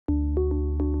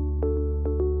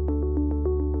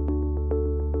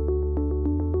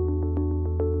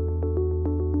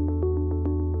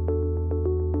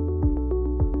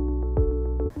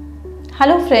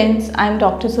Hello friends, I am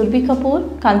Dr. Surbhi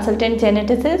Kapoor, Consultant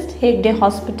Geneticist, Hegde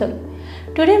Hospital.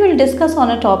 Today we will discuss on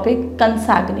a topic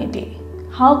consanguinity.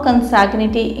 How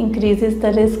consanguinity increases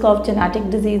the risk of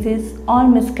genetic diseases or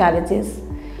miscarriages.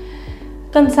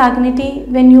 Consanguinity,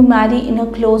 when you marry in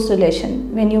a close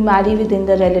relation, when you marry within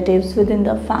the relatives, within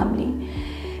the family.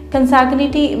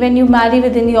 Consanguinity, when you marry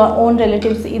within your own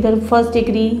relatives, either first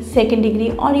degree, second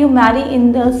degree, or you marry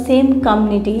in the same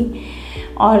community,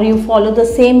 or you follow the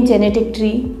same genetic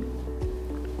tree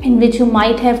in which you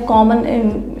might have common,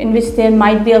 in which there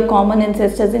might be a common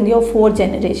ancestors in your 4th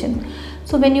generation.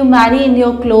 So when you marry in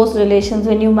your close relations,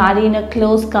 when you marry in a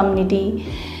close community,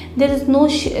 there is no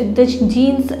the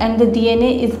genes and the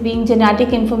DNA is being,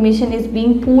 genetic information is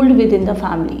being pooled within the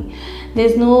family. There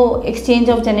is no exchange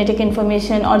of genetic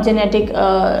information or genetics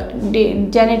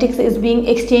is being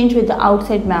exchanged with the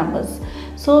outside members.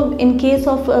 So in case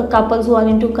of couples who are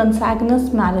into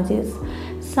consanguineous marriages,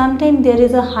 sometimes there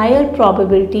is a higher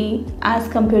probability as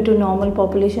compared to normal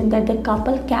population that the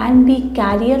couple can be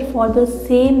carrier for the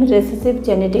same recessive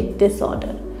genetic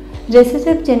disorder.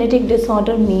 Recessive genetic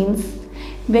disorder means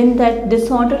when that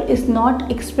disorder is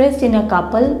not expressed in a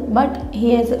couple, but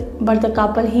he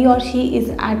or she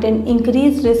is at an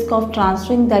increased risk of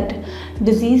transferring that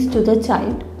disease to the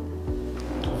child.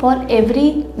 For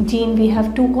every gene we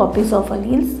have 2 copies of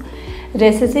alleles.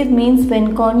 Recessive means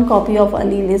when one copy of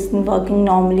allele is working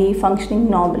normally, functioning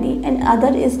normally, and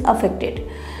other is affected.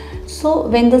 So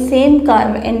when the same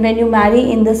and when you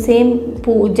marry in the same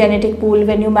genetic pool,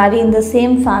 when you marry in the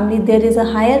same family, there is a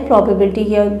higher probability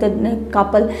here that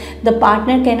the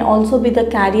partner can also be the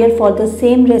carrier for the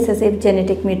same recessive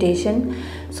genetic mutation.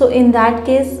 So in that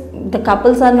case, the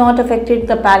couples are not affected,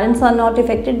 the parents are not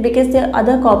affected because their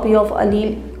other copy of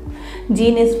allele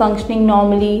gene is functioning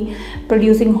normally,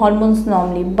 producing hormones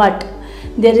normally, but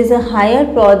there is a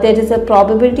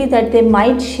probability that they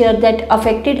might share that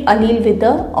affected allele with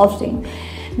the offspring.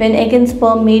 When egg and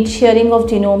sperm meet, sharing of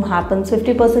genome happens.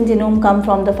 50% genome comes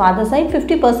from the father side,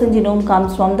 50% genome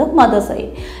comes from the mother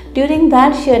side. During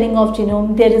that sharing of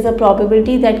genome, there is a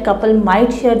probability that couple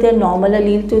might share their normal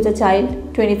allele to the child.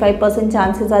 25%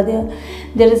 chances are there.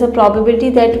 There is a probability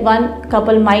that one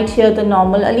couple might share the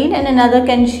normal allele and another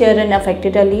can share an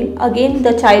affected allele. Again,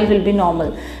 the child will be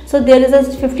normal. So there is a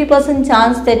 50%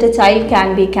 chance that a child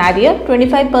can be carrier,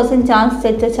 25% chance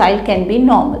that the child can be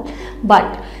normal.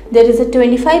 But there is a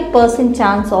 25%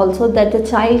 chance also that the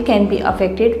child can be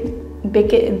affected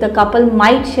because the couple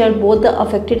might share both the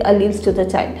affected alleles to the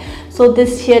child. So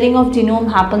this sharing of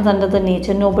genome happens under the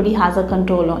nature, nobody has a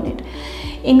control on it.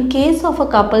 In case of a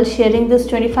couple sharing this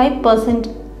 25%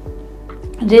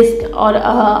 risk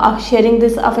or sharing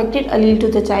this affected allele to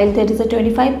the child, there is a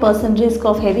 25% risk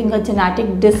of having a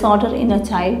genetic disorder in a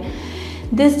child.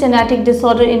 This genetic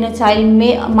disorder in a child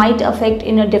might affect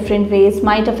in a different ways,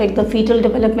 might affect the fetal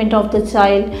development of the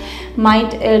child,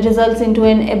 might results into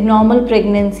an abnormal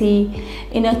pregnancy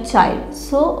in a child.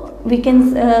 So we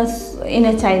can in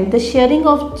a child, the sharing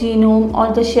of genome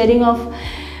or the sharing of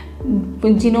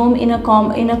genome in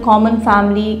a common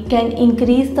family can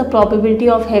increase the probability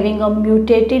of having a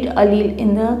mutated allele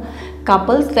in the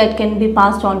couples that can be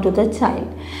passed on to the child.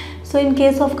 So in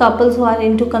case of couples who are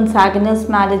into consanguineous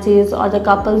marriages, or the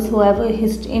couples who have a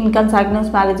history in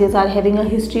consanguineous marriages are having a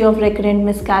history of recurrent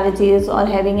miscarriages or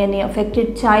having any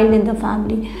affected child in the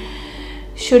family,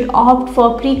 should opt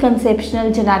for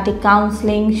preconceptional genetic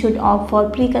counseling, should opt for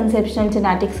preconceptional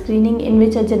genetic screening, in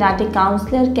which a genetic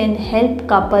counselor can help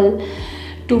couple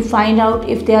to find out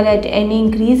if they are at any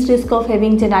increased risk of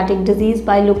having genetic disease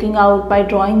by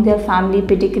drawing their family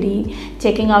pedigree,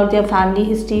 checking out their family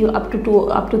history up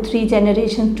to 3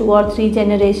 generations, 2 or 3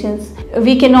 generations.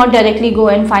 We cannot directly go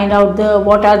and find out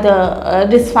what are the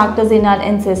risk factors in our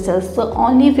ancestors. So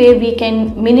only way we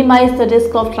can minimize the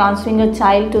risk of transferring a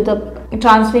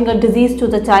disease to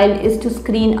the child is to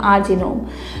screen our genome.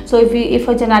 So if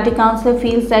a genetic counselor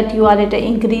feels that you are at an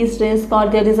increased risk, or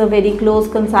there is a very close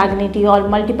consanguinity or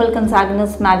multiple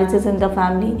consanguineous marriages in the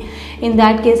family, in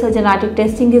that case a genetic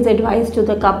testing is advised to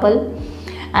the couple,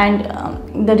 and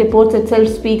the reports itself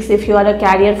speaks if you are a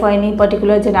carrier for any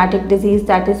particular genetic disease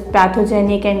that is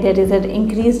pathogenic and there is an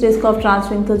increased risk of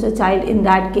transferring to the child. In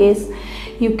that case,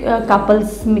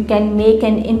 couples can make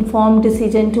an informed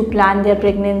decision to plan their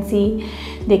pregnancy.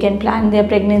 They can plan their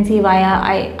pregnancy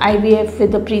via IVF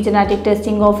with the pre-genetic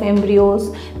testing of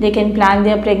embryos. They can plan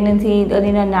their pregnancy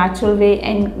in a natural way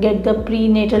and get the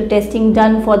prenatal testing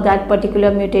done for that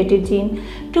particular mutated gene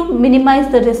to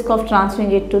minimize the risk of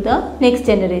transferring it to the next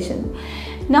generation.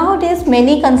 Nowadays,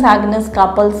 many consanguineous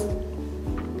couples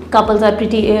are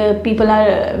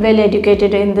well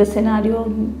educated in this scenario.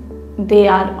 they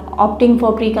are opting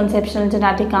for preconceptional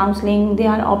genetic counseling, they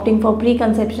are opting for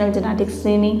preconceptional genetic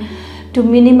screening to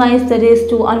minimize the risk,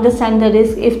 to understand the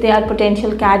risk if they are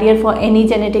potential carrier for any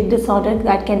genetic disorder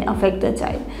that can affect the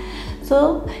child.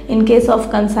 So in case of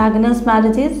consanguineous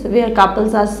marriages, where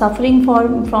couples are suffering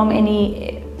from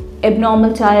any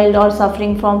abnormal child or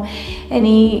suffering from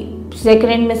any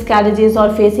recurrent miscarriages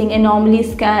or facing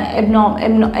anomalies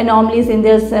in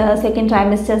their second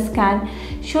trimester scan,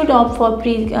 should opt for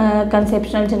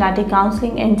preconceptional genetic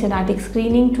counseling and genetic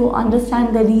screening to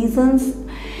understand the reasons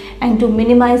and to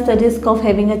minimize the risk of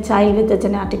having a child with a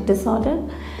genetic disorder.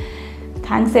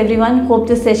 Thanks everyone. Hope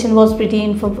this session was pretty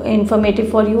informative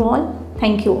for you all.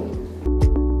 Thank you.